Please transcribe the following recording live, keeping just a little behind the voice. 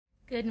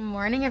Good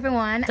morning,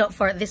 everyone. So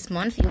for this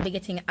month, you'll be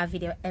getting a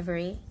video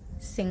every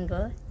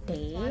single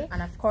day.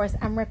 And of course,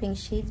 I'm repping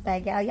Shades by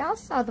Gal. Y'all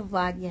saw the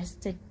vlog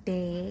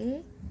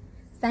yesterday.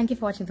 Thank you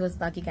for watching those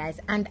vlogs, you guys.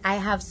 And I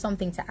have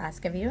something to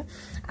ask of you.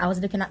 I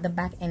was looking at the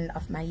back end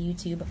of my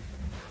YouTube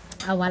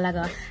a while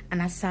ago, and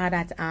I saw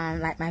that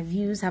like my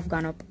views have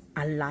gone up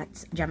a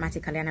lot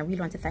dramatically, and I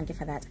really want to thank you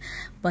for that.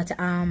 But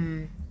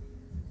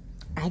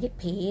I get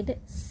paid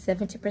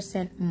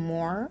 70%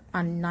 more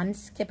on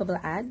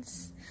non-skippable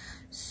ads,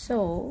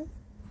 so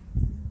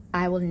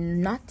I will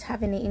not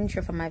have any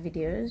intro for my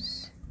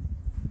videos.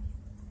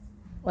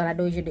 Well, I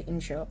don't usually do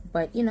intro,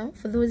 but you know,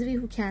 for those of you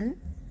who can,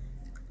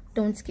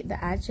 don't skip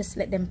the ads, just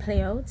let them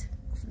play out.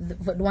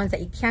 For the ones that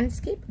you can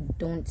skip,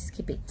 don't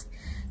skip it,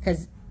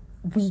 because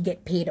we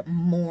get paid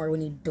more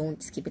when you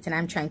don't skip it. And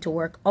I'm trying to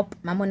work up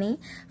my money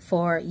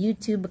for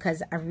YouTube,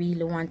 because I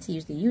really want to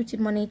use the YouTube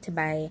money to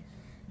buy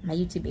my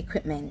YouTube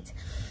equipment.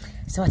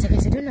 So what I'm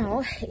going to do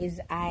now is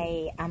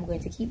I am going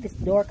to keep this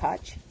door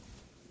catch.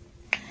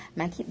 I'm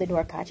going to keep the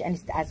door catch, and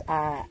it's as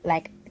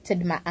like to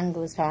do my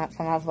angles for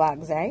my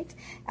vlogs, right?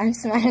 I'm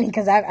smiling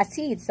because I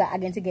see it, so I'm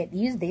going to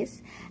use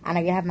this, and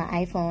I'm going to have my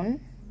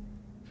iPhone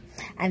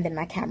and then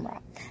my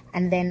camera,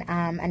 and then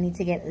I need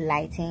to get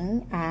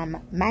lighting,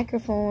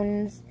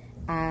 microphones,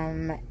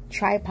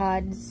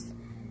 tripods,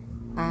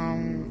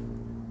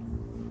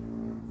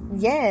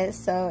 yeah.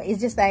 So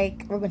it's just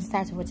like we're going to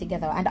start over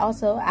together. And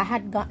also I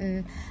had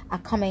gotten a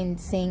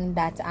comment saying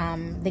that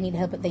they need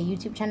help with the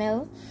YouTube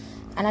channel,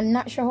 and I'm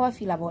not sure how I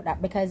feel about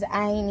that, because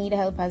I need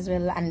help as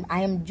well. And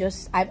I am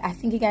just I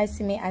think you guys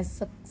see me as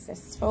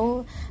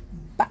successful,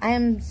 but I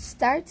am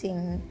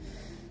starting,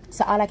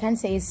 so all I can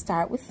say is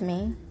start with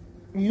me.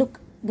 Look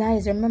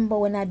guys, remember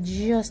when I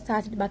just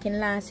started back in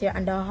last year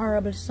and the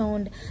horrible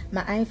sound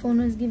my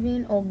iPhone was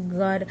giving? Oh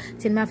god,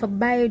 till I have to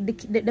buy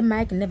the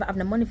mic, never have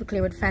the money for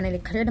clear it. Finally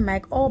clear the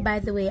mic. Oh, by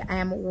the way, I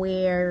am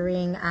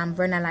wearing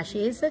Verna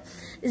lashes. This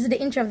is the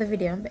intro of the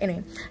video, but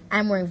anyway,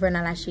 I'm wearing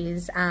Verna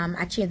lashes.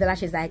 I changed the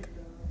lashes like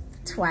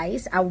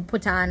twice. I would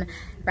put on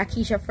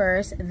Rakisha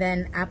first,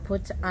 then I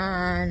put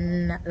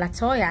on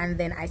Latoya, and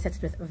then I set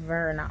it with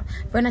Verna.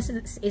 Verna is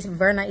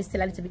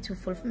still a little bit too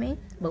full for me,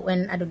 but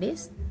when I do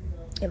this,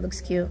 it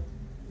looks cute.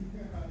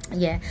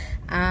 Yeah.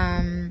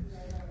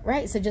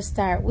 Right, so just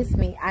start with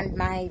me. And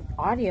my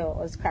audio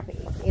was crappy,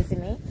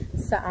 isn't it?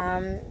 So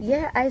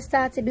yeah, I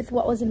started with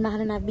what was in my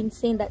hand, and I've been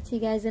saying that to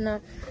you guys, you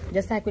know,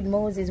 just like with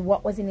Moses,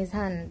 what was in his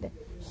hand,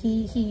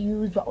 he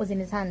used what was in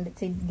his hand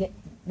to get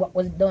what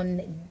was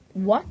done,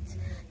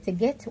 to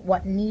get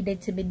what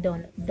needed to be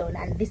done.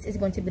 And this is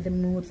going to be the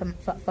mood for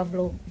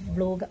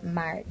vlog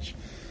marriage.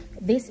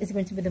 This is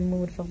going to be the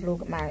mood for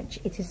vlog marriage.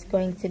 It is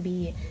going to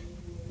be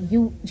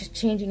you just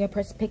changing your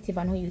perspective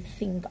on how you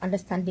think,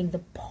 understanding the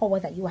power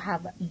that you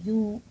have,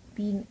 you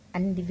being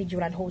an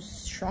individual, and how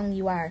strong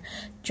you are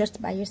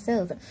just by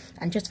yourself.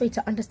 And just for you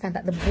to understand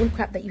that the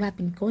bullcrap that you have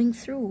been going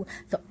through,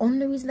 the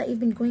only reason that you've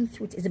been going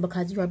through it is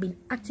because you are being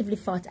actively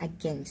fought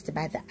against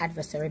by the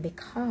adversary.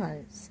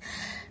 Because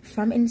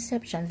from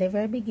inception, the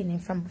very beginning,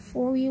 from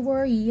before we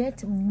were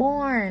yet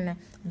born,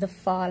 the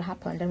fall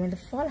happened. And when the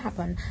fall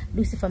happened,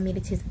 Lucifer made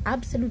it his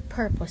absolute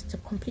purpose to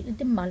completely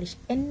demolish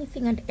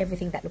anything and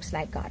everything that looks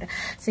like God.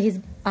 So his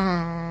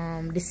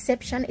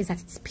deception is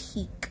at its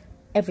peak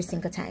every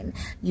single time.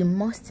 You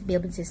must be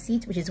able to see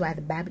it, which is why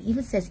the Bible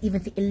even says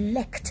even the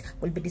elect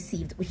will be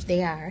deceived, which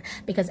they are,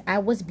 because I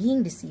was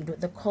being deceived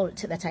with the cult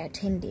that I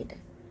attended.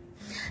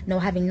 Now,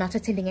 having not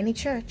attending any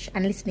church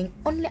and listening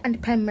only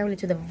and primarily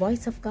to the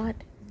voice of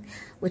God,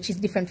 which is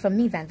different from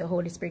me than the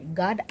Holy Spirit.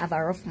 God have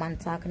a rough man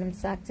talking him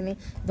talk to me.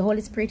 The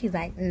Holy Spirit is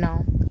like,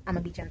 no, I'm gonna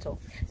be gentle.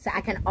 So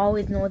I can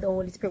always know the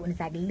Holy Spirit when it's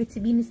like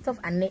little beanie stuff,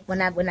 and when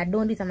I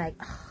don't do it, I'm like,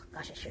 oh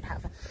gosh, I should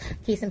have.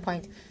 Case in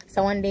point,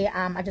 so one day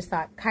I just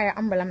thought, carry an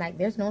umbrella. I'm like,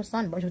 there's no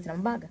sun, but it's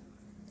in my bag.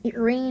 It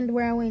rained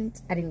where I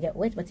went. I didn't get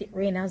wet, but it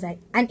rained. I was like,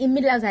 and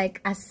immediately I was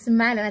like, I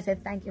smiled and I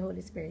said, thank you,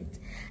 Holy Spirit,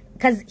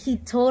 because he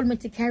told me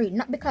to carry it,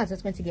 not because I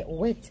was going to get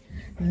wet.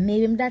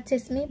 Maybe that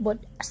tests me, but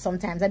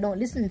sometimes I don't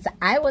listen. So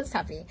I was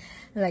happy,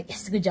 like,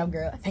 yes, good job,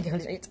 girl, thank you,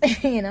 Holy Spirit.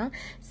 You know.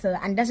 So,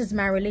 and that's just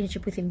my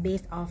relationship with him,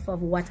 based off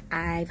of what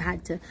I've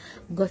had to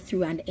go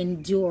through and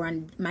endure,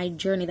 and my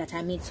journey that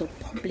I made so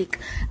public.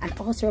 And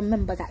also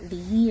remember that the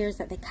years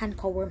that the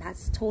cankerworm has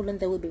stolen,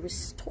 they will be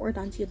restored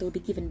unto you. They will be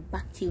given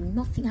back to you.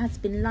 Nothing has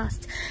been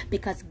lost,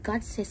 because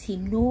God says he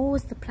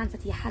knows the plans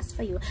that he has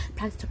for you,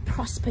 plans to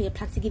prosper you,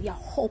 plans to give you a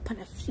hope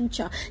and a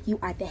future. You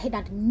are the head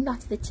and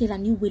not the tail,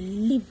 and you will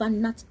live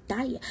and not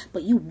die,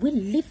 but you will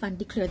live and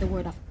declare the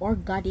word of our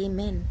God.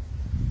 Amen.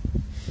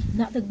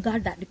 Not the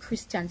God that the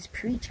Christians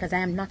preach, because I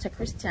am not a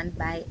Christian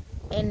by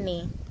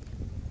any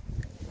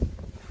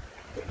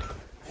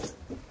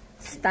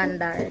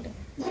standard,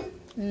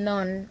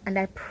 none, and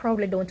I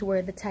probably don't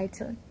wear the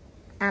title.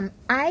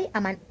 I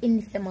am an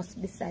infamous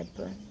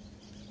disciple.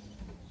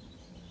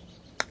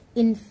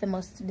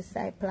 Infamous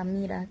disciple, I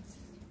mean that.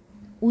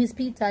 Who is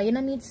Peter? You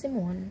know meet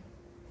Simon.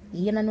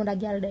 You know that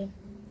girl there.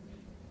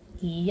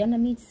 You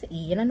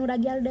know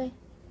that girl there.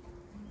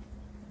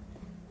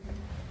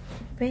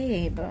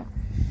 Babe,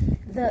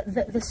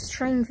 the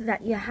strength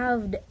that you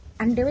have.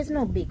 And there is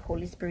no big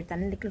Holy Spirit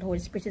and little Holy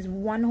Spirit. Is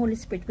one Holy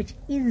Spirit, which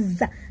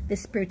is the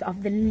Spirit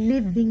of the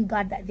living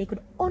God that they could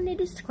only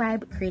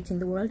describe creating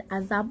the world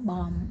as a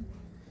bomb.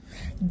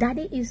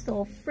 Daddy is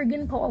so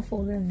friggin'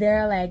 powerful.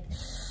 They're like,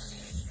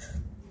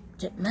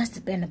 it must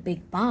have been a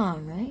big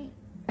bomb, right?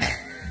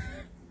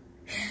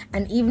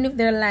 And even if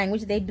they're lying,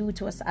 which they do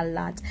to us a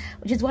lot,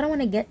 which is what I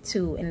want to get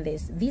to in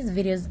this. These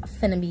videos are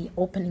finna be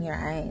opening your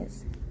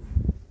eyes.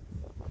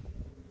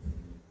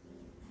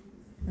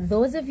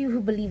 Those of you who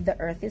believe the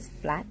earth is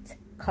flat,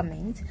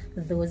 comment.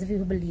 Those of you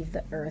who believe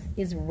the earth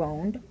is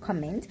round,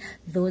 comment.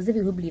 Those of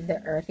you who believe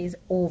the earth is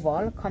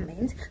oval,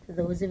 comment.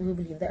 Those of you who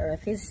believe the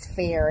earth is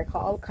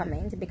spherical,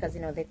 comment. Because,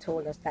 you know, they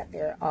told us that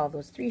there are all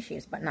those three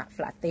shapes, but not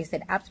flat. They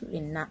said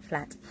absolutely not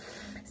flat.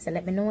 So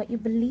let me know what you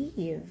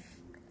believe.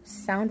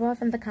 Sound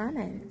off in the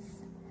comments.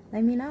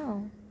 Let me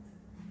know.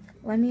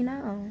 Let me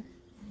know.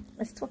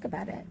 Let's talk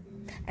about it.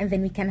 And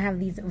then we can have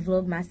these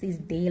vlogmas, these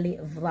daily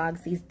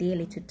vlogs, these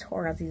daily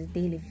tutorials, these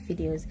daily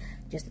videos.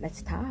 Just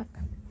let's talk.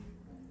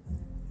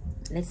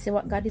 Let's see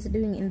what God is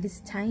doing in this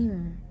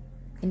time,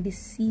 in this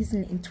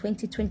season, in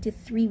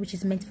 2023, which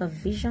is meant for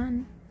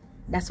vision.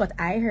 That's what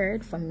I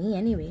heard, from me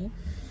anyway.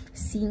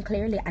 Seeing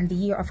clearly, and the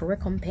year of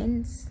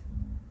recompense.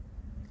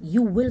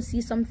 You will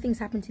see some things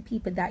happen to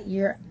people that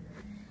year.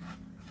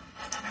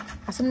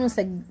 As someone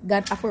said,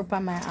 God offer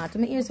upon my heart.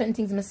 When I hear certain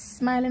things, I'm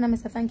smiling and I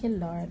say, thank you,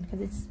 Lord. Because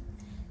it's,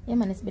 yeah,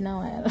 man, it's been a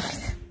while.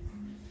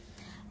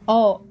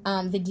 Oh,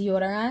 the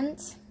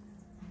deodorant.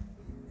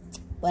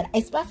 Well,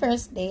 it's my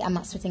first day. I'm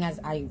not sweating as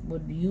I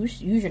would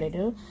usually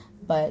do.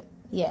 But,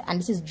 yeah, and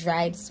this is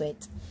dried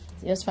sweat.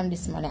 So just from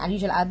this morning. And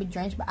usually I'll be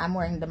drenched, but I'm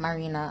wearing the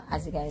Marina,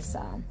 as you guys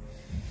saw.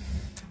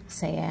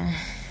 So, yeah.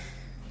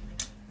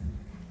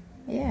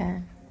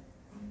 Yeah.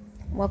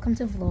 Welcome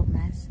to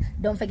Vlogmas.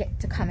 Don't forget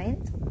to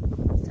comment,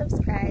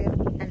 subscribe,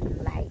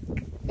 and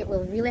like. It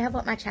will really help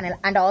out my channel.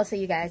 And also,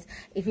 you guys,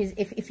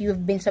 if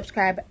you've been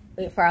subscribed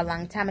for a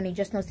long time and you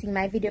just not seeing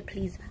my video,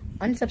 please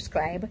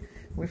unsubscribe,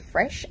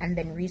 refresh, and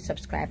then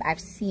resubscribe. I've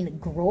seen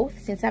growth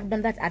since I've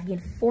done that. I've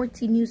gained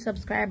 40 new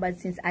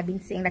subscribers since I've been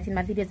saying that in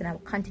my videos, and I will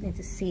continue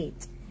to say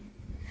it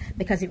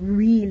because it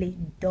really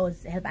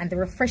does help. And the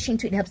refreshing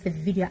to it helps the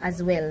video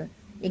as well.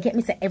 You get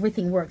me? So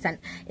everything works and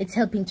it's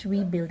helping to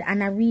rebuild.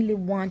 And I really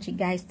want you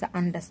guys to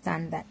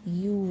understand that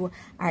you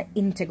are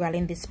integral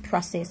in this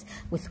process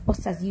with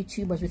us as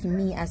YouTubers, with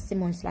me as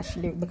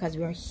Simone/Lyric, because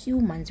we are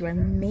humans. We're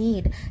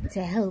made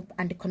to help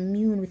and to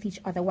commune with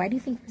each other. Why do you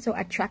think we're so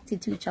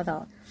attracted to each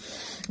other?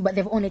 But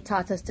they've only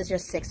taught us to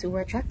just sex who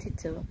we're attracted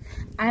to.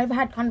 I've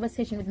had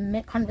conversations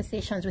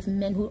with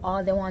men who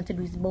all they want to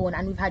do is bone,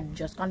 and we've had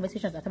just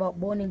conversations not about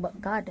boning but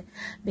God,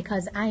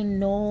 because I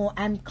know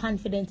I'm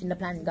confident in the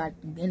plans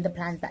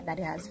that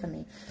Daddy has for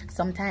me.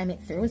 Sometimes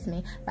it throws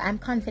me, but I'm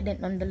confident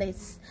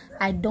nonetheless.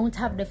 I don't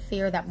have the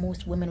fear that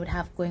most women would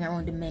have going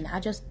around the men. I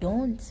just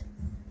don't.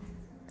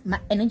 My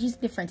energy is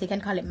different. You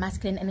can call it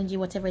masculine energy,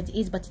 whatever it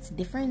is, but it's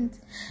different.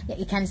 Yeah,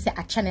 you can say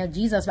I channel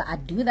Jesus, but I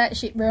do that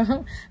shit, bro.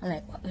 I'm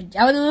like,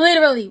 I would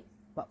literally,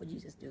 what would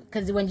Jesus do?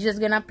 Because when Jesus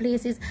going to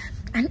places,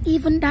 and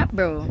even that,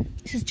 bro,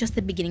 this is just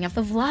the beginning of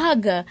the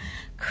vlog.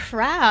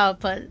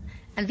 Crap.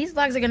 And these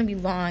vlogs are going to be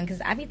long because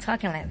I be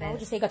talking like this. I would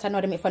just say got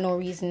annoyed at me for no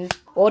reason.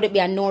 Or would it be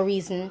a no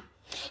reason?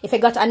 If I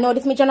got annoyed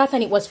with me,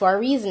 Jonathan, it was for a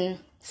reason.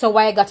 So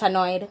why I got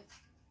annoyed?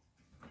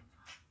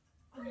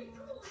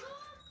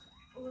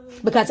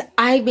 Because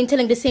I've been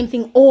telling the same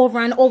thing over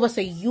and over, so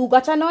you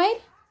got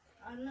annoyed?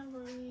 I never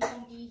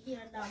really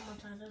hear that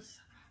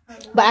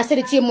much. But I said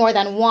it to you more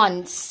than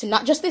once.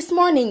 Not just this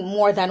morning,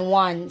 more than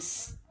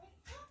once.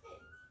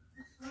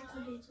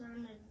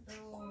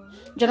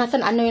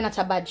 Jonathan, I know you're not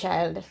a bad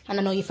child, and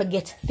I know you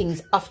forget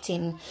things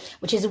often,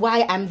 which is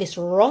why I'm this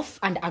rough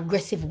and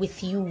aggressive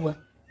with you.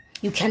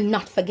 You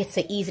cannot forget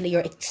so easily.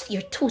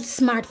 You're too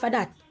smart for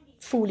that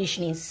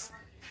foolishness.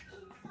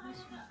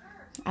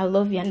 I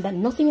love you, and that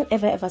nothing will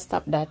ever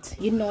stop that.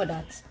 You know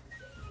that.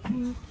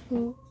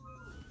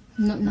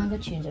 Not gonna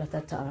change that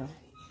at all.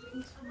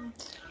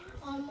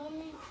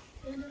 Mommy,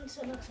 you didn't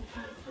say that.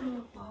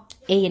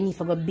 Hey, you need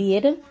to go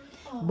bed,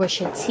 brush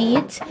your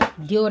teeth,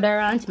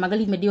 deodorant. I'm gonna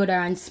leave my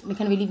deodorant. I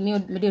can leave my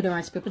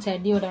deodorant. People say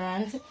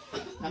deodorant.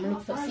 I'm gonna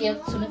look for see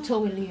to the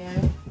towel here.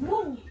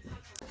 Whoa.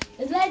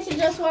 It's like she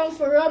just went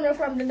for runner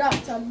from the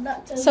doctor.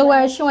 So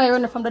why is she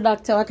running from the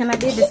doctor? Why can I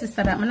date the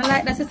sister that? I don't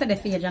like that sister there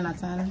for you,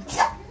 Jonathan.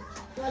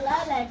 Well,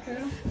 I like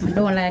her. I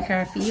don't like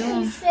her for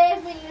you. She's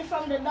saving you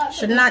from the doctor.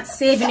 She's not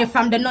saving you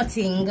from the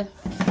nothing.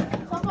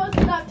 Suppose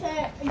the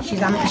doctor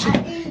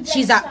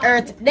She's a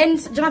earth. Then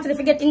Jonathan, if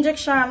you get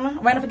injection,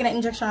 why don't you get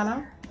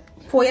injection?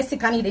 Poor you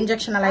sick and need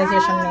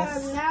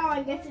injectionalization. Now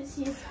I get to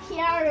she's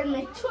carrying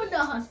me to the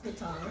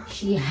hospital.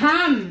 She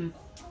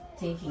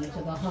taking you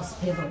to the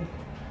hospital.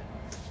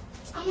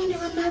 I wonder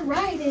when my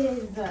ride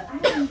is. I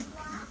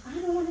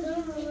don't want to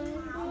do it.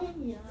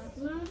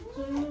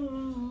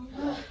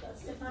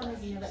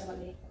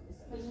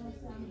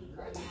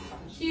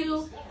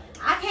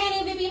 I can't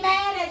even be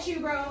mad at you,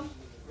 bro.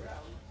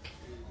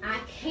 I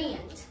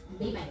can't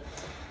be mad.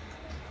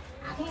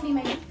 I can't be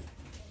mad.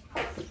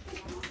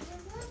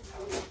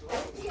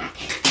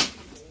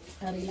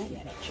 Daddy like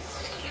that.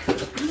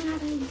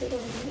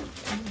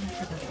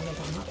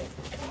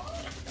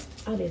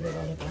 Oh, there's a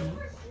lollipop.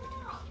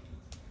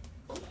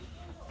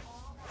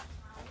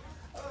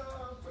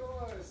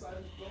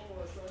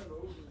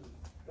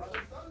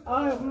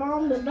 Oh,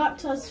 Mom, the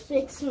doctors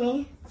fixed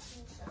me.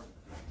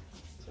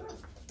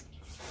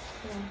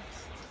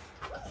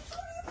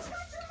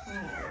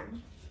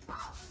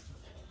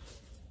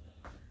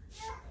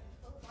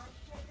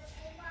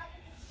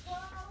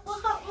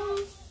 What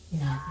happened?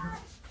 Nothing.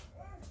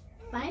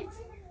 Fight?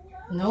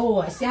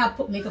 No, I see how I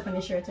put makeup on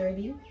the shirt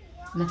already.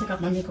 I'm gonna take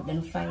off my makeup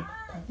then fight.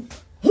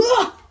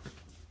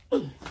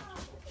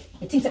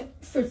 It thinks that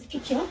first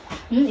kick you.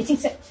 It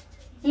thinks that.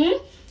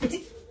 It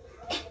thinks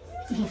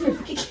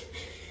first kick.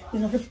 You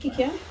know first kick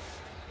you.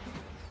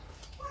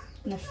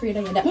 I'm afraid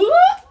of you. That.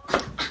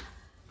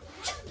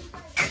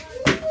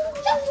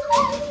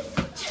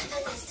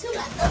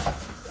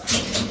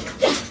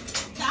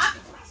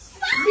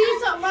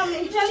 Beat up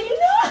mommy, Jaleel,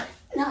 no!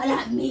 Not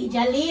like me,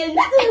 Jaleel.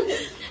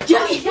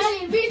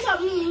 Jaleel, beat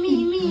up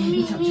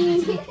me.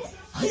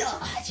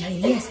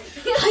 Jaleel, yes.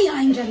 Hiya,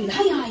 I'm Jaleel.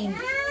 Hiya, I'm.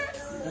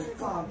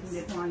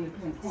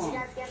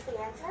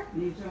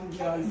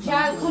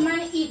 Jal, come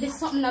and eat this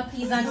something now,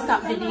 please, and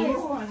stop the day.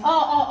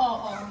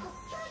 Oh.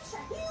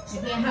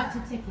 You're going to have to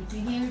take it.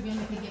 You're here, you're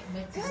going to get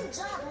better. Good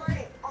job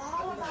learning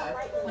all about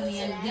lightning.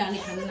 Only a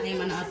garlic and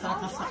lime and all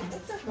sorts of something.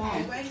 Now,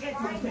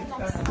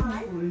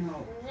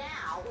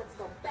 let's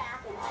go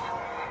back and tell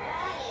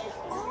Ryan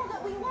all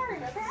that we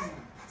learned, okay?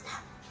 Let's go.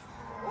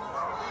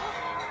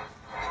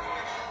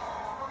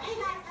 Okay,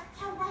 guys, let's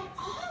tell Ryan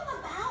all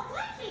about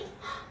lightning.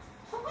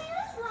 But where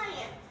is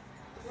Ryan?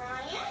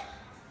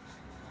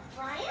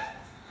 Ryan,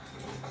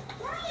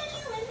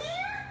 you in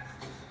there?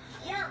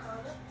 Yeah, Mom.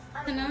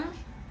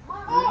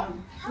 Oh.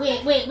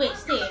 Wait,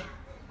 stay.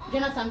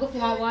 Jonathan, go for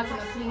my water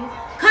now, please.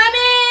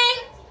 Coming!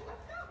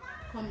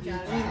 Come, Jal,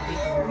 real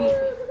quick.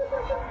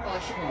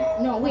 Gosh.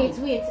 No, wait.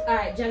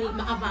 Alright, Jali,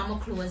 I have my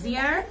clothes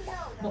here,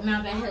 but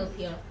I'm going to help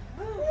you.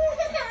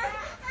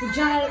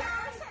 Jal,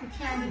 you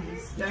can't do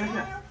this.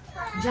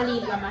 Jali,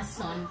 you're my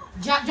son.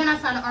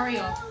 Jonathan, hurry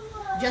up.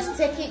 Just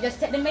take it, just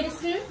take the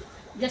medicine.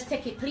 Just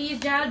take it, please,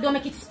 Jal. Don't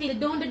make it spill.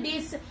 Don't do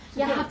this.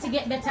 You have to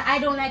get better. I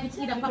don't like it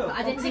either, Papa.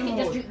 As I take it,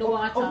 just drink the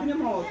water.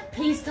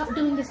 Please stop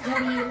doing this,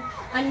 Jaleel.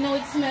 I know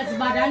it smells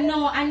bad. I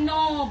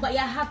know. But you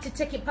have to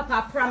take it, Papa.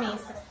 I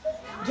promise.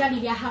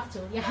 Jaleel, you have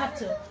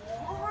to.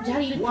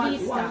 Jaleel,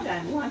 please stop.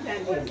 One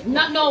time.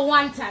 Not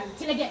one time.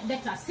 Till I get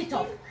better. Sit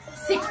up.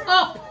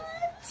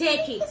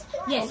 Take it.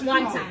 Yes,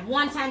 one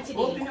time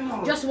today.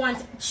 Just one.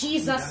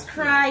 Jesus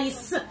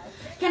Christ.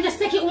 Can just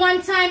take it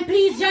one time,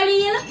 please,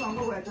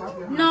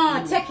 Jaleel?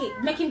 No, take it.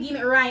 Make him give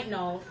it right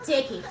now.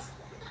 Take it.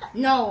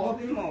 No.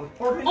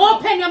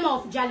 Open your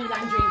mouth, Jaleel,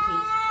 and drink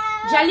it.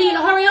 Jaleel,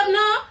 hurry up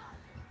now.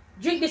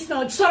 Drink this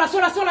now. Swallow.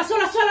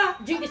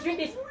 Drink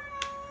this.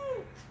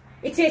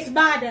 It tastes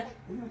bad.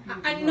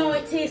 I know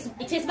it tastes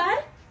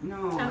bad?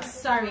 No. I'm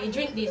sorry.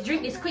 Drink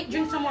this. Quick,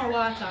 drink some more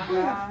water.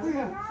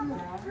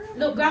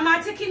 Look,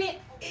 Grandma taking it.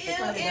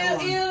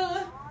 Ew.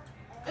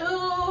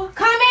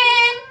 Come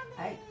in.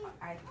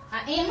 I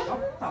am.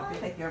 Stop, you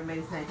take your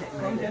medicine, I take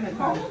my medicine.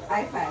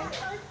 I find.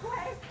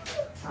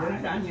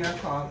 You're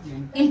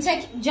talking.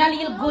 Take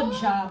Jaleel, good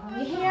job.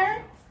 You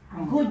hear?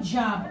 Good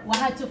job. We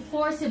had to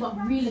force it, but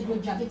really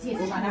good job. It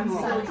tastes bad. I'm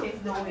sorry. It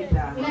tastes no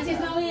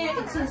way.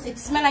 It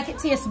smells like it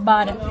tastes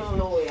bad.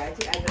 No way.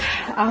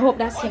 I hope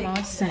that's him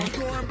outside.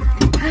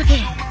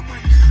 Okay.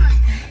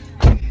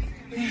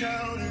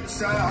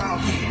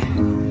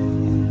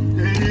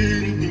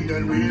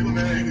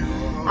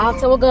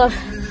 After we go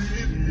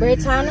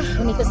Britain,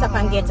 we need to stop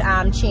and get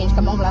change.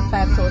 Come on, we have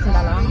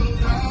 $5,000.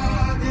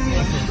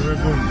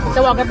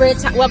 So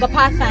we'll go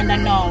Pathfinder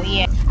now,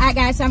 yeah. Alright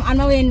guys, so I'm on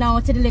my way now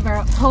to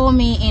deliver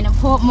homie in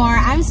Portmore.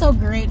 I'm so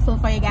grateful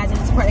for you guys and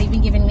the support that you've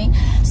been giving me.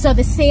 So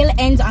the sale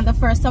ends on the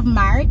 1st of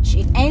March.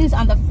 It ends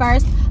on the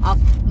 1st of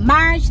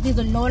March. These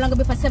will no longer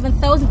be for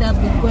 $7,000. They'll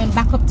be going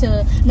back up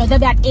to, no, they'll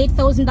be at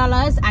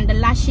 $8,000, and the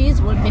lashes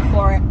will be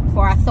for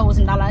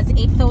 $1,000.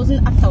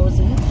 $8,000,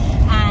 $1,000.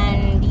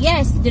 And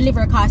yes,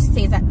 delivery cost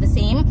stays at the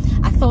same.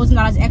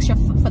 $1,000 extra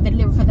for the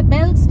delivery for the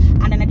belts,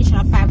 and an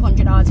additional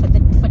 $500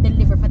 for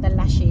delivery for the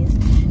lashes.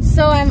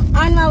 So I'm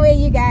on my way,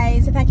 you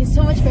guys. So thank you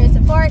so much for your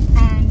support.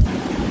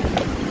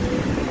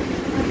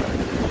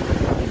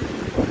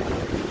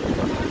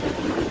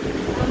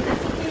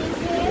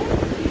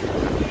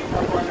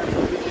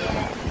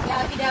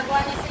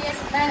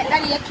 And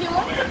Daddy, you cute?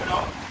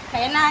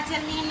 Can you not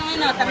tell me no, you're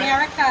not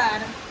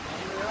American?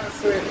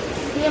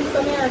 Same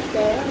from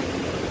America.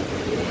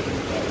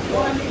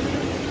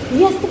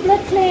 Yes, the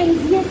blood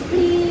cleanse. Yes,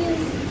 please.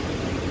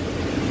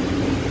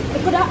 You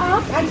could have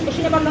asked. And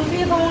she never my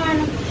favorite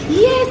one.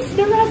 Yes,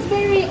 the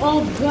raspberry.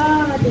 Oh,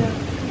 God.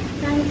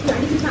 Thank you.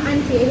 And this is my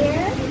auntie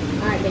here.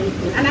 Alright, then.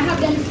 And I have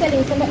them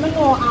selling. So let me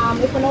know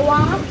if you know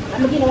what. I'm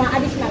going to give you an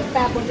additional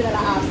 $500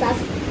 off. So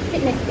that's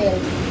fitness bill.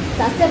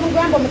 So 7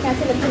 grand, but we can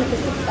sell it to $6.5.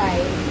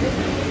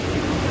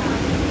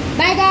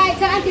 Bye guys,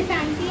 so auntie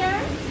thanks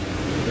here.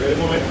 Ready,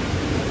 mommy?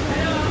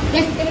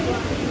 Yes, baby.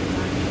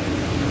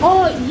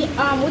 Oh,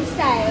 yeah, what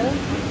style?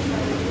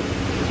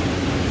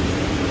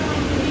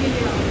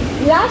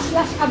 Lash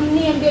have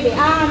name, baby.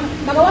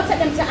 I'm gonna WhatsApp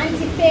them to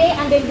Auntie Faye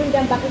and then bring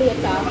them back later.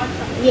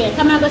 Yeah,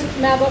 come on, go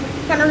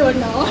on the road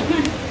now.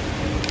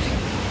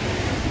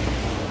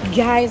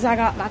 Guys, I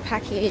got my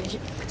package.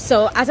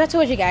 So as I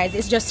told you guys,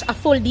 it's just a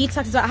full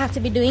detox that I have to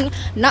be doing,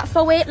 not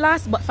for weight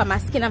loss but for my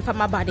skin and for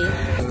my body,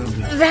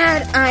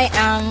 that I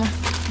am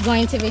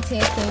going to be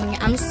taking.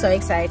 I'm so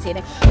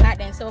excited. Alright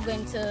then, so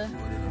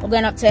we're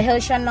going up to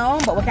Hillshire now,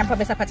 but we can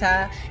probably stop at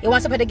a, you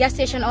want to stop at the gas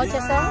station out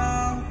here, so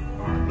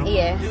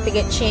yeah, to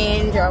get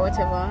change or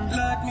whatever.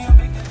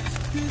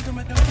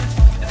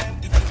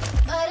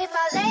 But if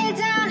I lay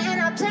down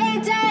and I play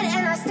dead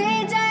and I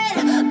stay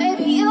dead,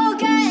 maybe you'll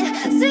get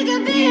sick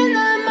of being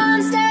the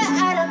monster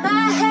out of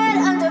my head,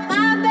 under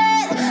my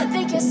bed.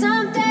 Think you're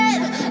something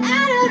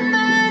out of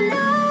my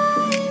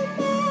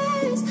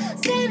nightmares,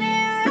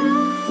 standing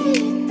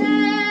right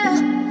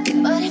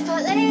there. But if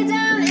I lay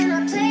down and I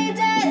play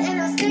dead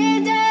and I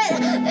stay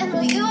dead, then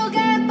will you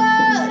get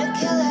bored of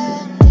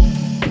killing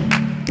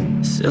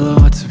me?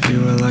 Silhouettes of you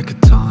are like a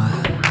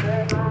taunt.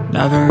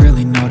 Never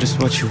really know just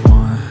what you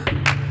want.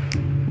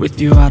 With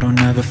you I don't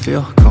ever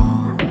feel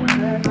calm.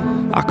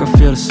 I can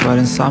feel the sweat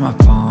inside my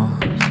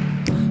palms.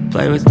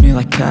 Play with me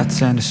like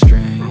cats and a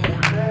string.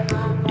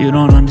 You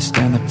don't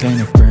understand the pain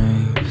it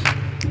brings.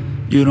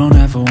 You don't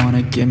ever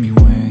wanna give me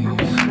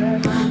wings.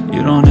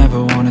 You don't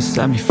ever wanna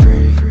set me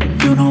free.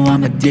 You know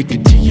I'm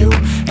addicted to you,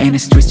 and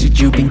it's twisted,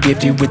 you've been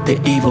gifted with the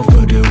evil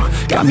voodoo.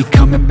 Got me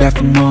coming back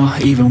for more,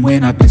 even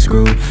when I've been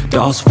screwed.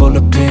 Dolls full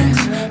of pins,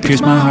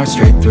 pierce my heart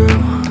straight through.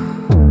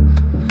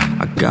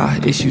 I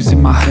got issues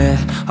in my head,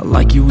 I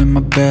like you in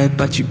my bed,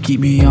 but you keep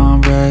me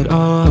on red.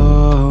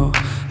 Oh,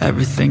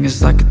 everything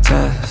is like a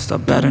test, I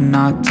better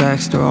not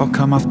text or I'll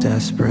come off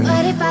desperate.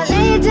 But if I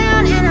lay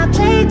down and I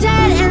play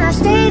dead and I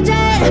stay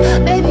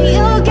dead, baby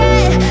you'll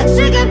get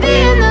sick of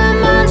being the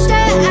monster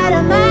out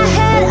of my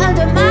head,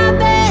 under my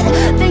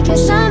bed. Think you're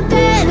something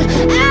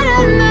out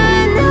of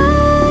my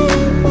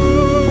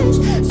nightmares,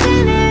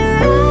 standing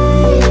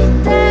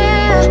right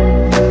there.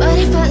 But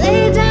if I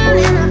lay down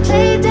and I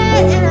play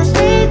dead and I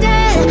stay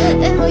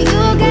dead, then will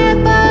you get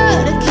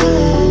bored of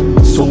killing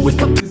me? So if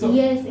I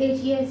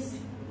Yes, yes.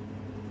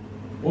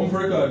 One for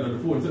record on the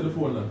phone, tell the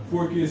phone now.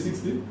 4K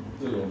 60.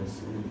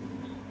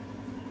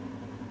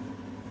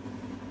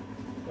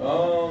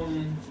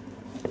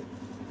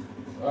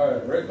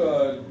 Alright,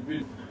 record.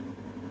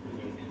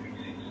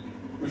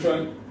 Which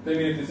one?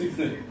 1080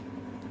 60.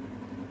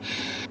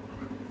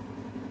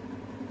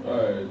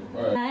 Alright.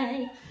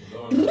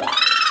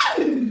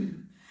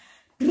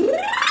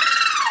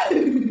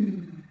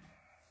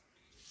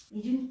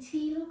 Did you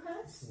tea,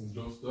 Lucas?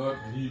 Just start.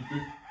 Need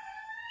it.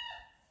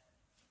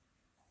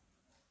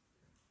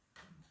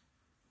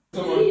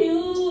 Come on.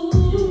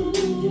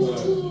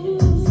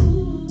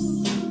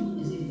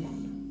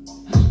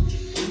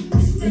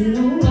 It's been a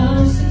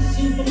while since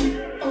you've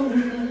been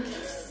over.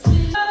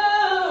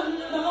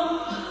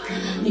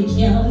 You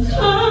can't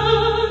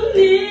come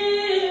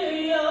near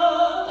you.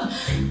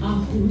 I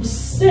would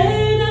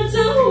say that I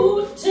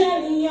would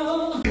tell you.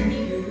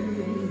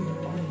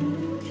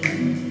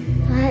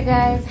 Alright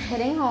guys,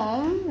 heading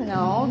home.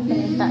 No,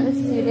 finished at the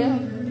studio.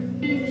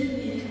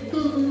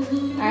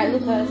 Alright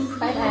Lucas,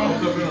 bye bye.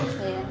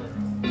 Yeah.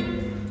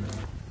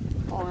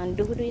 Oh, and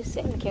do you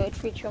say we can't wait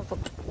for you?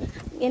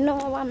 You know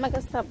what, I'm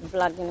gonna stop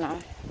vlogging now.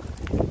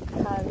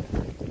 Because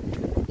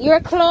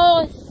you're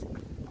close.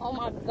 Oh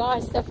my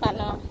gosh,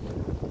 Stefano.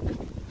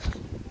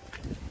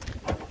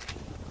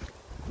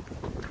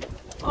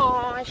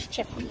 Oh,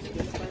 chef.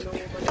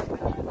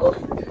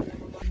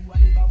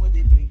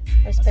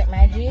 Respect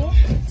my G.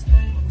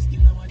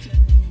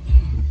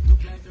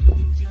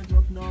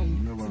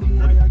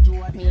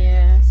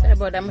 Yeah, sorry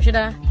about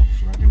that.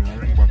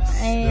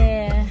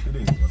 Yeah.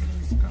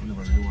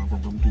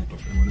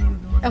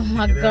 Oh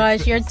my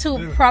gosh, you're too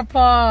proper.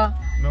 I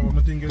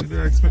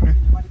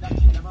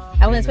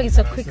wasn't expecting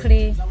so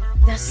quickly.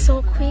 That's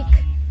so quick.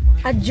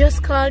 I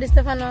just called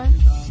Stefano.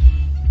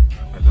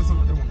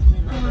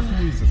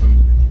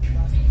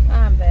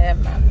 My bad.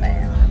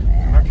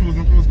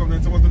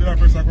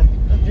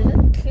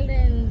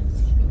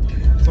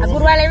 A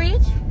good while I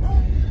reach?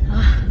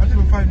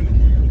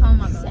 Oh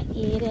my god,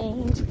 it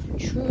ain't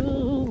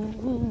true.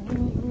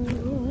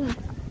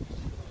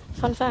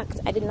 Fun fact,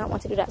 I did not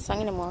want to do that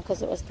song anymore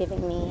because it was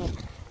giving me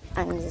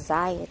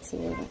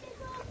anxiety.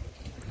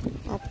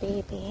 Oh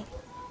baby.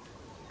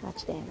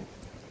 Watch them.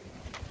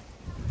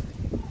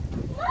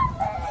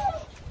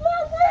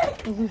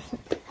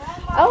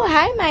 Oh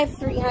hi my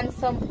 3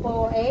 handsome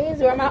boys.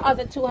 Where are my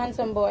other 2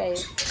 handsome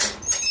boys?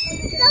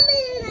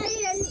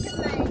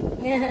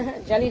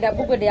 Jolly, that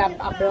book they are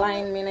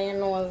blind me in your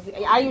nose.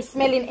 Are you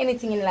smelling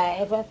anything in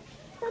life?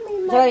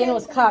 Jolly, you know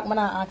it's cock, but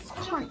I ask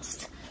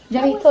Christ.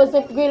 Jolly, close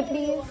the grill,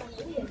 please.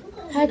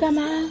 Hi,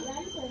 Grandma.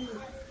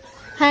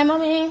 Hi,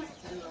 Mommy.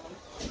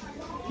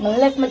 I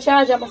left my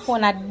charger before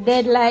and I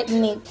dead like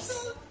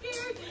nits.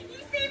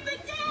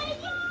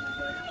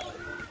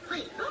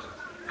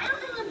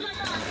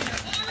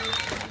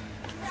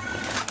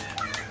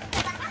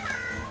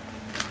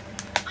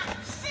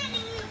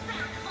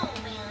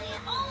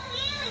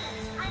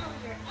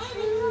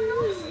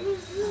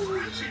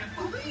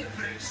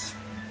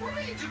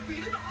 We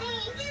defeated all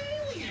the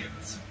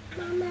aliens.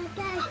 Mama,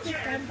 that's it.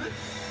 I'm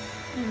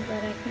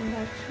glad I came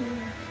back to you.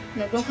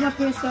 No, don't come up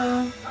here, so.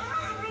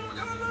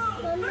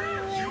 Mama,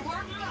 where?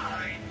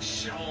 Right,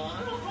 Sean.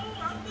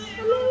 Mama,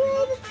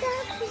 where the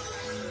duck is?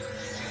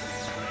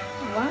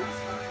 What?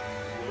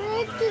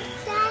 Where the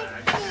duck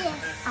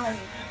is? Ow.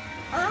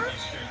 Huh?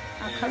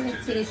 I'll come and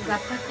see this is a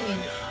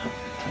package.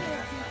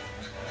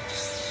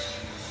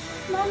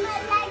 Mama,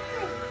 like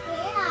the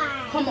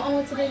hair. Come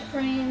on to the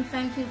frame.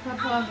 Thank you,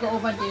 Papa. Go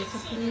over there, so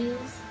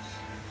please.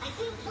 I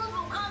think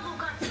Bobo Combo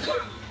got the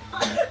caddy,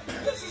 but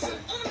this is an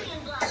alien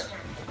blaster.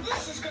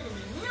 This is gonna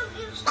be no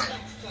use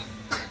against him.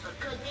 But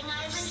good thing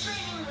I've been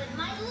training with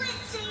my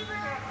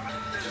lightsaber.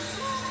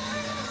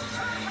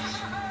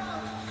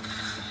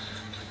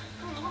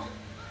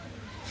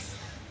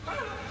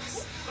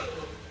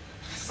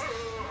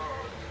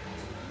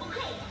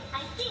 Okay,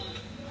 I think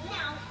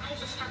now I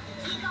just have to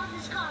take off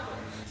his goggles.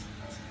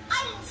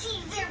 I didn't see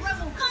you there,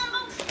 Rebel Combo.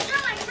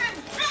 You're my friend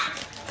back.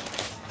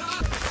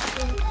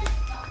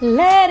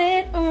 Let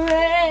it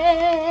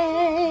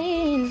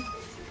rain.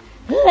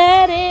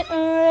 Let it rain.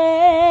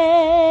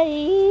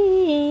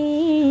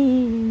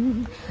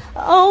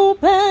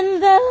 Open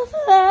the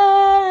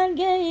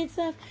floodgates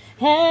of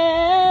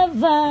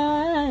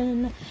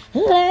heaven.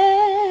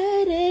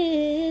 Let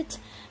it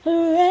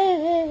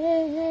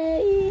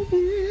rain.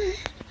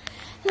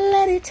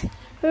 Let it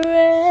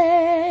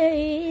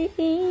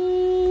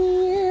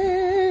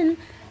rain.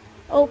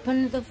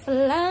 Open the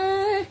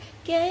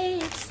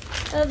floodgates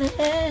of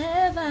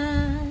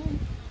heaven.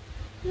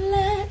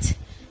 Let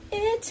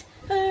it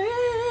rain.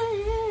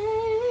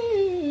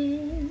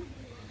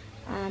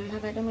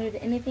 Have I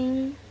downloaded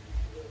anything?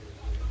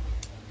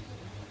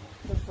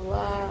 The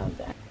vlog.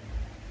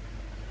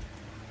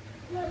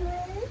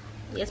 Mama,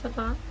 Yes,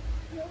 Papa.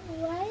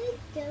 what are you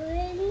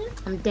doing?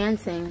 I'm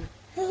dancing.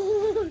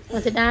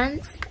 Want to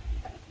dance?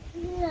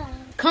 No.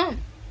 Come.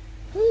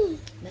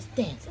 Let's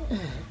dance.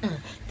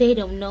 They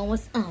don't know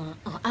us.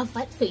 I'll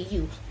fight for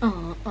you.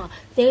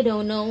 They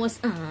don't know us.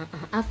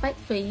 I'll fight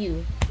for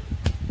you.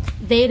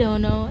 They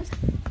don't know us.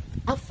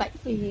 I'll fight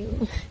for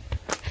you.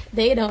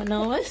 They don't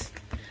know us.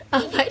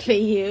 I'll fight for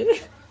you.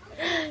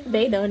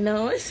 They don't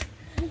know us.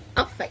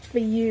 I'll fight for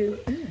you.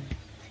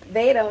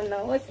 They don't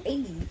know us.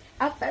 Hey,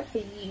 I'll fight for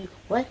you.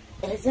 What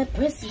is a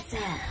prison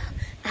cell?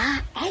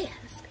 I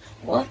ask.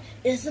 What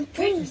is a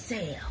prison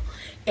cell?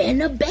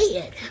 In a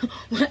bed.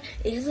 What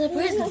is a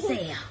prison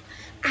cell?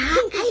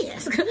 I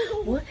ask.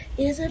 What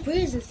is a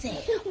prison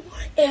cell?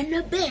 In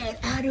a bed.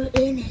 I'll do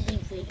anything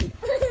for you.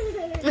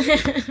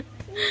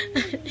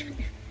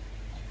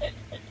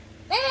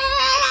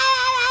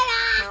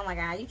 Oh my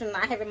God! You do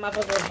not have a mother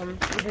with them.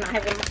 You do not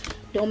have a.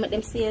 Don't make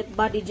them see it.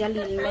 Body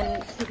jelly.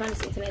 Man, keep on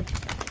this internet.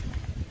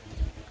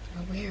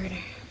 Oh, weird.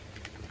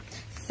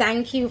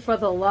 Thank you for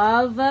the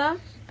love on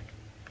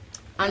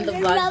the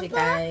vlogs, you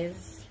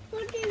guys.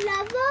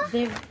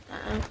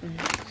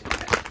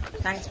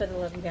 Thanks for the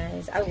love, you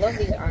guys. I love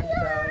these orange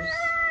brows.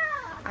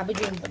 I'll be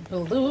doing the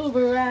blue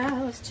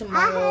brows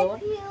tomorrow.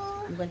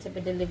 I'm going to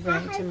be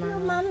delivering tomorrow.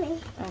 Mommy.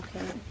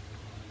 Okay.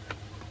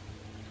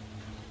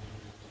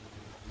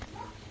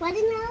 What do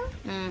you know?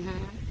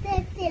 Mm-hmm.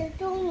 They still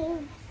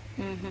don't.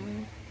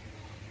 Mm-hmm.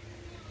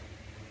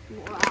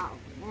 Wow.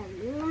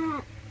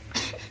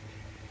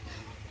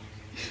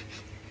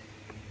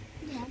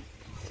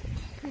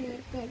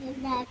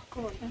 That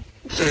good.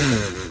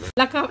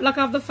 Lock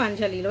off the fan,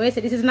 Jalil. I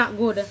said this is not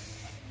good.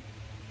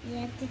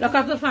 Yeah, Lock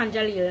off the fan,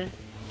 Jalil.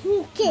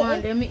 okay.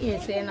 Man, them ear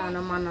say no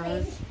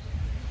manners.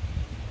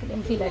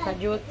 Them feel like a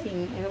joke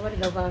thing. Everybody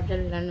love off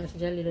Jalil and knows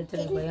Jalil to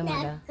live by your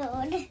mother.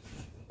 Good.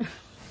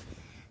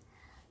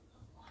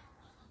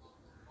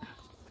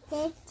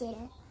 Stay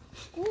still.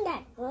 Isn't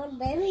that good,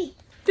 baby?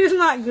 This is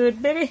not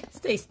good, baby.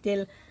 Stay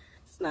still.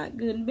 It's not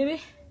good,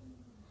 baby.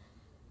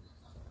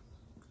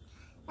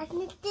 I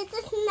think this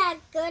is not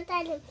good.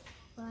 I look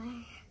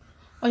why?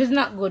 What is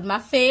not good? My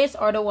face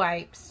or the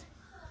wipes?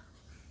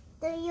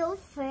 Your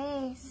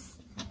face.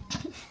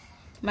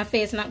 My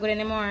face not good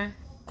anymore.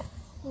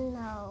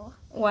 No.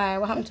 Why?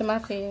 What happened to my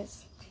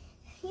face?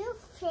 Your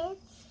face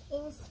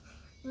is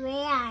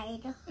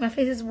weird. My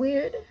face is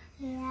weird.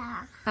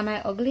 Yeah. Am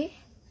I ugly?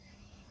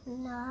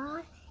 No.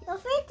 Your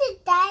face is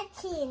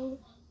dirty.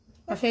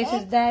 My face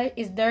is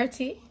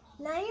dirty.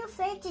 No, your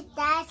face is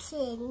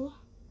dancing.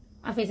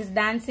 My face is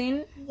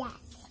dancing.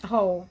 Yes.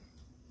 How?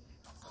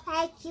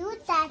 Like you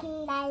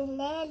dancing like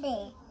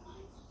Lily.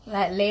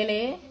 Like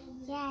Lele?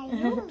 Yeah,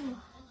 you.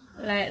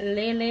 Like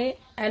Lele?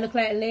 I look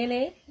like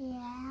Lele?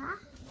 Yeah.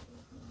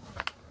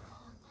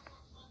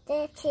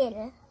 That's it.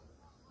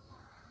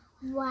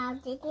 Wow,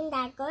 taking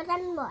that good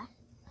and more.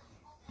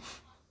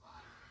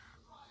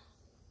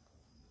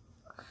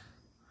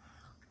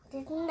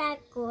 Isn't that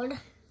good?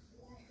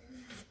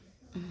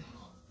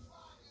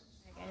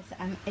 Guys,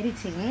 I'm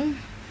editing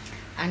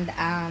and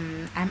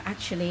I'm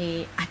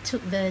actually, I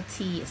took the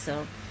tea,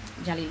 so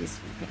Jalil is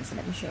sleeping, so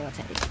let me show you what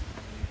I did.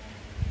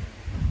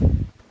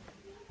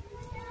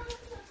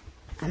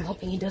 I'm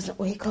hoping he doesn't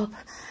wake up.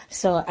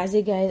 So as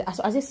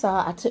you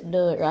saw, I took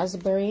the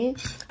raspberry.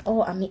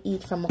 Oh, I'm gonna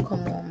eat from a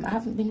come home. I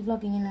haven't been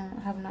vlogging, you know.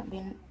 I have not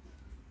been.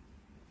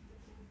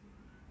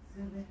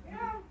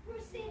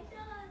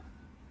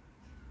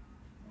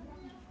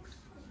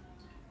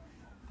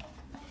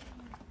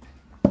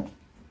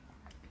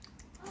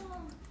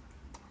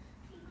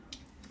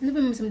 Let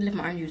me leave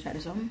my orange juice at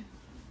this one.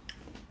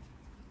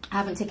 I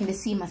haven't taken the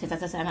sea moss. As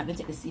I said, I'm not gonna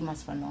take the sea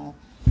moss for now,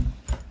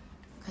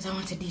 because I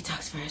want to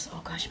detox first.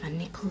 Oh gosh, my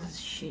nipples,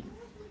 shit.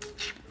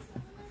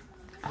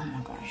 Oh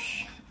my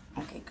gosh.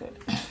 Okay, good.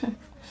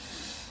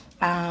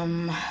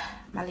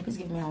 My lip is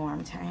giving me a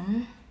warm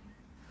time.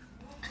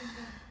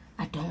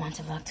 I don't want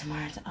to vlog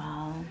tomorrow at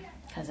all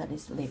because of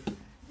this lip.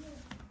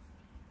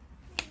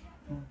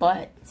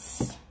 But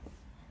this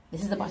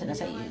is the bottle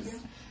that I use.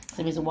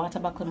 So there's a water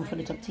bottle. I'm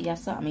fill it up to you.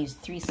 So I'm gonna use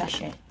 3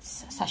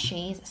 sachets.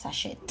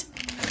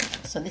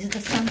 So this is the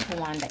sample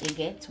one that you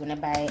get when I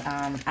buy.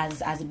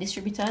 As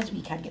distributors,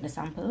 we can get the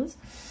samples,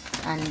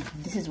 and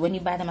this is when you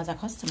buy them as a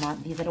customer.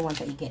 These are the ones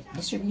that you get.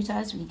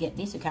 Distributors, we get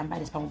this. You can buy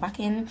this from back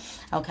in.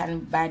 I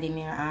can buy them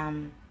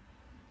here.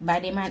 Buy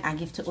them and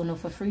give to Uno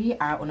for free,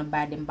 or Uno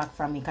buy them back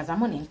from me because I'm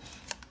money.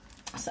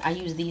 So I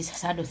use these.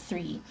 So I do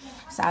 3.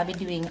 So I'll be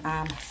doing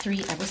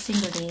 3 every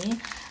single day,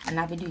 and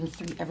I'll be doing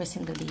 3 every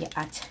single day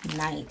at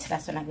night.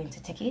 That's when I'm going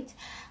to take it.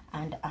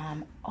 And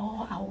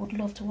oh, I would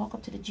love to walk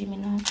up to the gym, you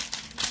know.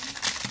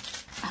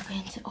 I'm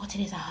going to, oh,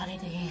 today's a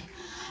holiday.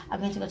 I'm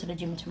going to go to the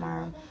gym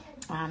tomorrow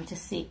to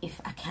see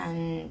if I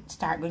can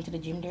start going to the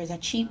gym. There's a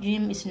cheap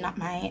gym. It's not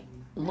my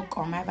look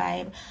or my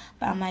vibe,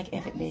 but I'm like,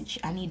 F it, bitch,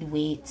 I need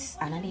weights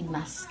and I need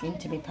my skin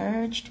to be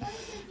purged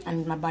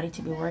and my body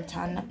to be worked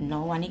on.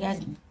 No, and you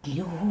guys,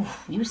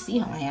 you see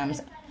how I am.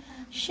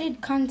 Shit,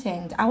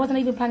 content. I wasn't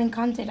even planning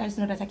content. I just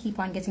know that I keep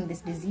on getting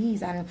this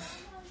disease and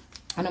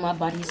I know my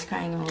body is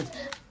crying out.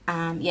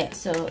 Yeah,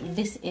 so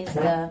this is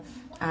the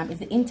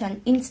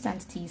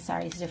instant tea.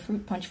 Sorry, this is a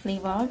fruit punch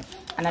flavor,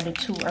 and I do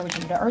 2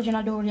 original. The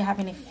original don't really have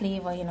any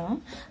flavor, you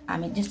know.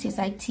 It just tastes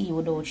like tea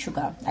without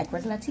sugar, like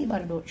regular tea,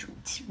 but without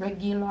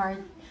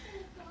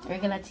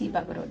regular tea,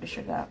 but without the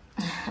sugar.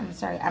 I'm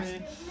sorry.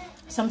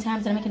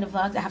 Sometimes when I'm making the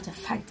vlogs, I have to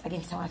fight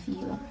against how I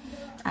feel.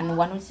 And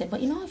one would say,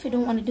 but you know, if you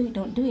don't want to do it,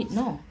 don't do it.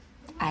 No,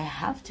 I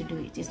have to do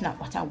it. It's not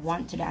what I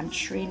want to do. I'm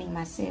training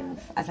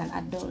myself as an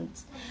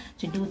adult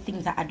to do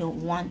things that I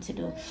don't want to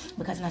do,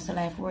 because that's the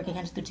life work. I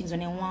can't do things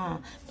when I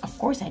want. Of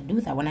course I do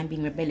that when I'm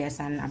being rebellious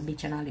and I'm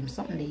bitching all them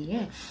something there,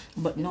 yeah.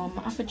 But no,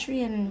 I'm for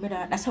train,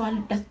 brother. That's how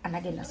and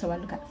again, that's how I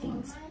look at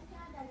things.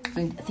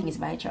 And the thing is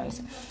by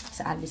choice.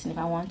 So I'll listen if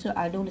I want to,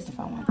 I'll do listen if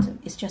I want to.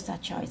 It's just a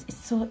choice.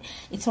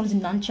 It sounds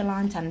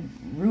nonchalant and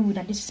rude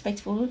and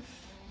disrespectful,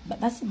 but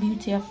that's the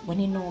beauty of when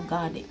you know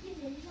God.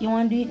 You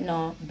want to do it?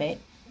 No, bet.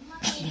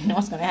 You know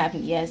what's gonna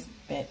happen? Yes,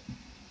 but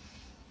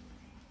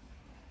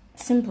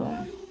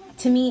simple.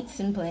 To me, it's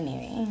simple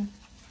anyway.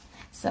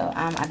 So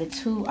I do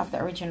 2 of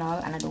the original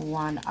and I do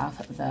 1 of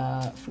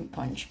the fruit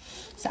punch.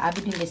 So I'll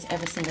be doing this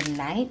every single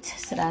night,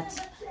 so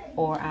that,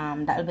 or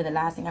that'll be the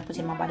last thing I put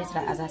in my body, so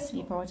that as I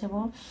sleep or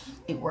whatever,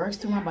 it works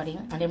through my body.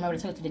 And then when I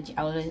go to the gym,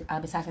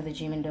 I'll be starting the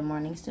gym in the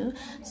mornings too.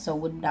 So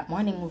with that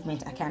morning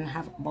movement, I can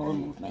have bowel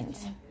movement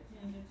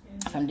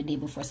from the day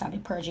before. So I'll be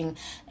purging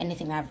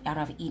anything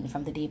I've eaten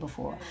from the day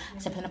before.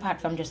 Except apart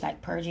from just like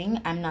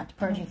purging, I'm not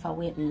purging for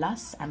weight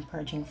loss, I'm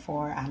purging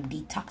for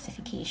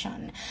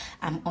detoxification.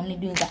 I'm only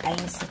doing the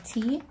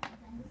INCT,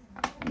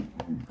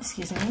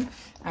 excuse me,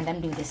 and I'm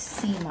doing the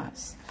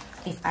CMOS.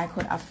 If I had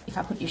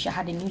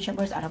the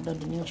NutriBurst, I'd have done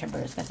the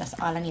NutriBurst, because that's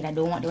all I need. I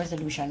don't want the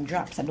resolution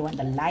drops, I don't want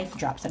the life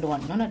drops, I don't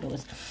want none of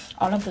those.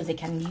 All of those they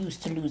can use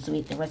to lose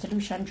weight. The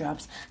resolution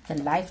drops, the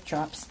life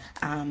drops,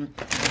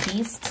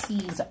 these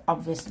teas,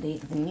 obviously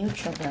the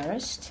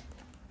NutriBurst.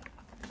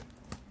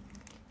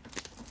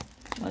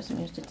 What's the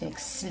news to take?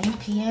 Slim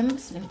PM.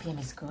 Slim PM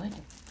is good.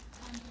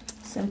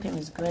 Slim PM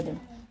is good.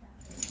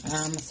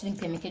 Slim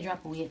PM make you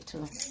drop weight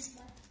too.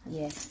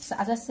 Yeah, so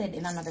as I said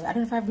in another, I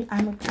don't know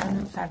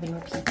if I've been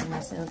repeating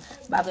myself,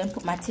 but I'm going to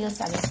put my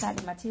TLC, I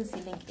started my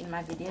TLC link in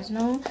my videos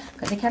now,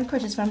 because they can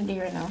purchase from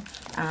there now.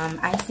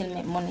 I still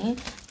make money.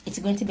 It's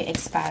going to be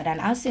expired, and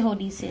I'll see how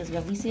these sales go.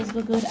 If these sales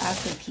go good, I'll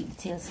still keep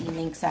the TLC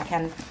link so I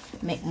can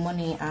make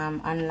money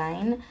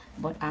online.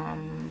 But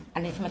and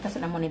if I make a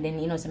certain money, then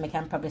you know, so I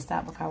can probably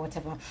start book or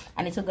whatever,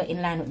 and it will go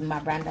in line with my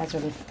brand as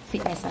well, with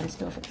fitness and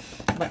stuff.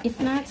 But if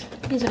not,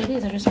 it is what it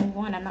is. I just move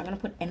on. I'm not going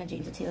to put energy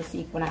into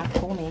TLC when I have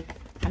to me.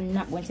 I'm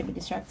not going to be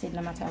distracted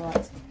no matter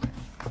what.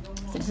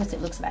 So this is what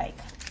it looks like.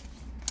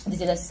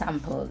 These are the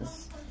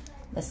samples.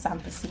 The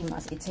sample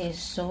CMOS. It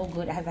tastes so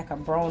good. It has like a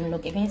brown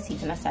look. You can see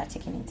it when I start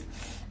taking it.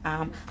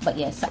 But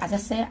yeah, so as I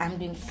said, I'm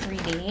doing 3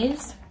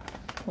 days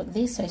with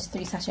this. So it's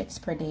 3 sachets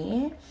per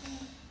day.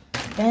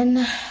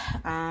 Then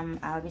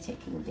I'll be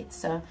taking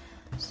this.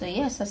 So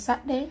yeah, so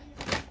Saturday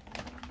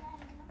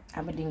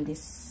I'll be doing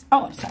this.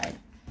 Oh, sorry.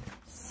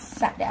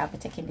 Saturday I'll be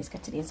taking this,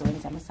 because today's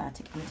Wednesday. I'm gonna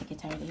take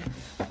it early.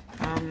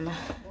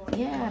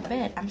 Yeah, I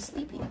bet I'm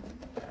sleepy.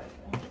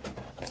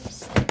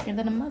 Sleepier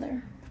than a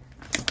mother.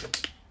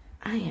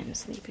 I am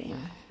sleeping.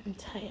 I'm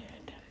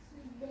tired.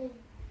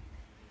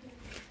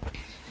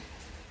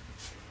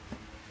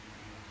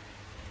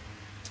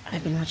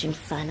 I've been watching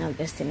Final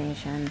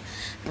Destination.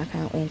 I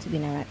can't wait to be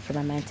in a for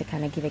my mind to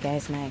kind of give you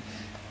guys my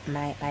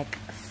like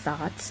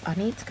thoughts on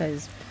it,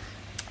 because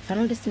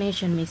Final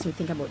Destination makes me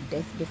think about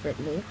death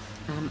differently.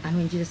 And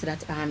when Jesus said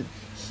that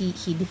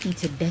he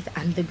defeated death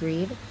and the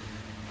grave,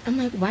 I'm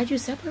like, why'd you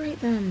separate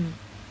them?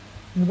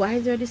 Why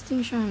is there a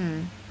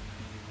distinction?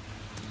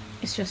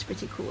 It's just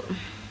pretty cool.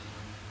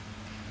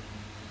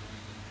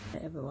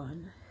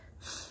 Everyone,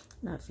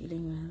 not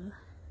feeling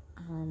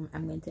well.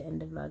 I'm going to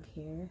end the vlog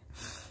here.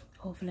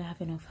 Hopefully I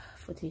have enough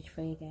footage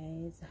for you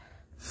guys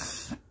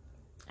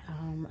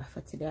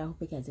for today. I hope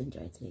you guys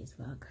enjoyed today's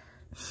vlog,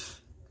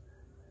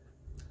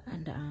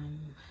 and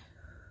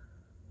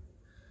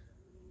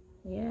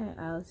yeah,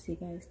 I'll see you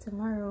guys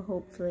tomorrow.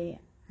 Hopefully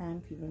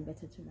I'm feeling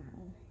better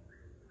tomorrow.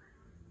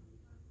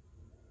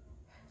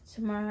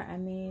 I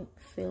may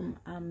film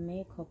a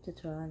makeup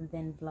tutorial and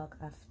then vlog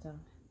after,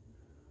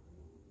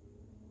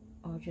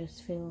 or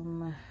just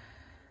film.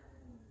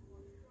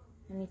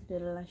 I need to do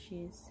the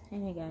lashes.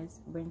 Anyway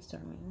guys,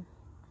 brainstorming.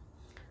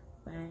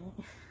 Bye.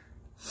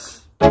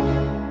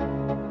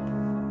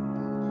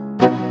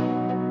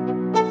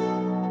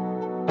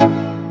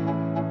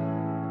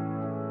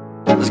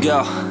 Let's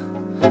go.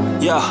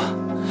 Yo,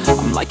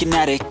 I'm like an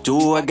addict,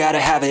 do I gotta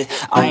have it.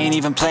 I ain't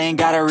even playing,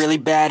 got a really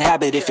bad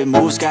habit. If it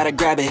moves, gotta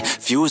grab it,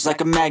 fuse like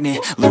a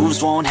magnet.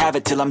 Lose, won't have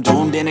it till I'm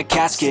doomed in a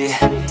casket.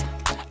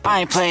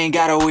 I ain't playing,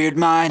 got a weird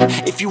mind.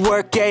 If you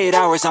work 8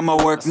 hours,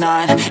 I'ma work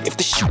 9. If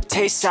the shoot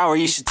tastes sour,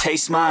 you should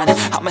taste mine.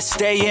 I'ma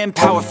stay in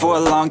power for a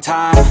long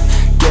time.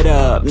 Get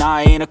up, nah,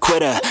 I ain't a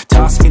quitter.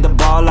 Toss me the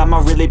ball, I'm a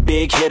really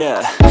big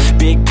hitter.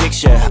 Big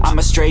picture, I'm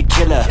a straight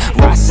killer.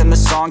 Rising the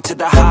song to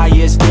the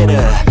highest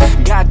bidder.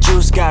 Got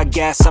juice, got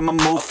gas, I'ma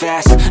move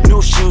fast.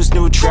 New shoes,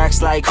 new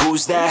tracks, like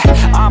who's that?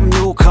 I'm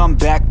new, come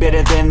back,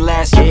 better than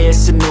last. Yeah,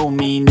 it's a new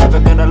me, never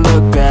gonna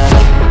look back.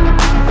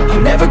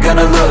 I'm never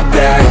gonna look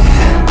back.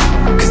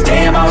 Cause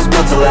damn, I was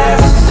built to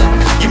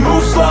last. You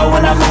move slow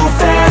and I move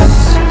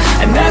fast,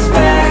 and that's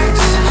fast.